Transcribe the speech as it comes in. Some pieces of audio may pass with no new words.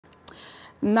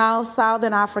Now,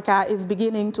 Southern Africa is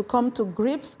beginning to come to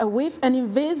grips with an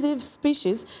invasive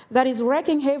species that is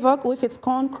wreaking havoc with its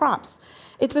corn crops.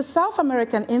 It's a South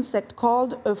American insect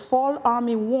called a fall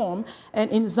armyworm,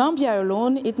 and in Zambia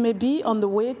alone, it may be on the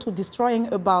way to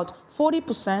destroying about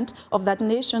 40% of that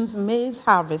nation's maize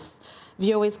harvest.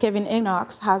 VOA's Kevin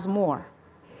Enochs has more.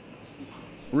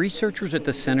 Researchers at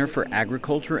the Center for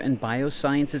Agriculture and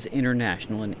Biosciences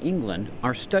International in England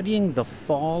are studying the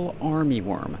fall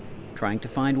armyworm, trying to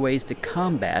find ways to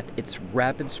combat its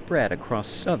rapid spread across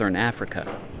southern Africa.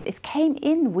 It came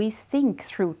in, we think,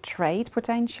 through trade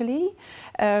potentially,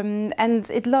 and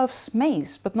it loves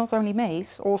maize, but not only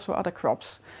maize, also other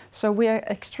crops. So we're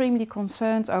extremely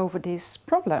concerned over this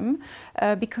problem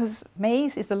because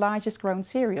maize is the largest grown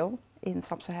cereal in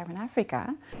sub-Saharan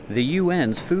Africa. The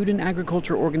UN's Food and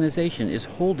Agriculture Organization is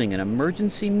holding an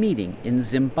emergency meeting in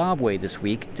Zimbabwe this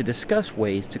week to discuss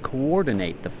ways to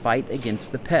coordinate the fight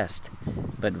against the pest.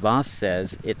 But Voss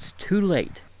says it's too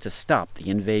late to stop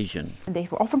the invasion. They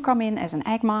often come in as an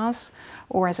egg mass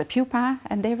or as a pupa,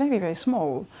 and they're very, very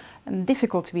small and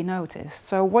difficult to be noticed.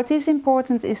 So what is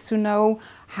important is to know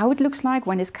how it looks like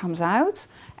when it comes out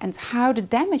and how the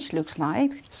damage looks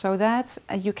like, so that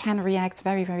you can react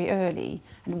very, very early.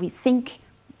 And we think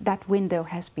that window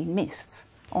has been missed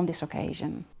on this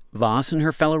occasion. Voss and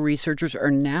her fellow researchers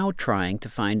are now trying to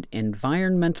find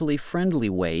environmentally friendly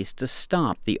ways to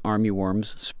stop the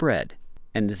armyworm's spread.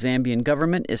 And the Zambian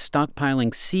government is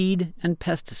stockpiling seed and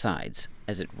pesticides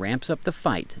as it ramps up the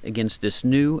fight against this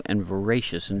new and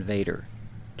voracious invader.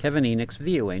 Kevin Enochs,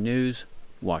 VOA News,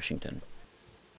 Washington.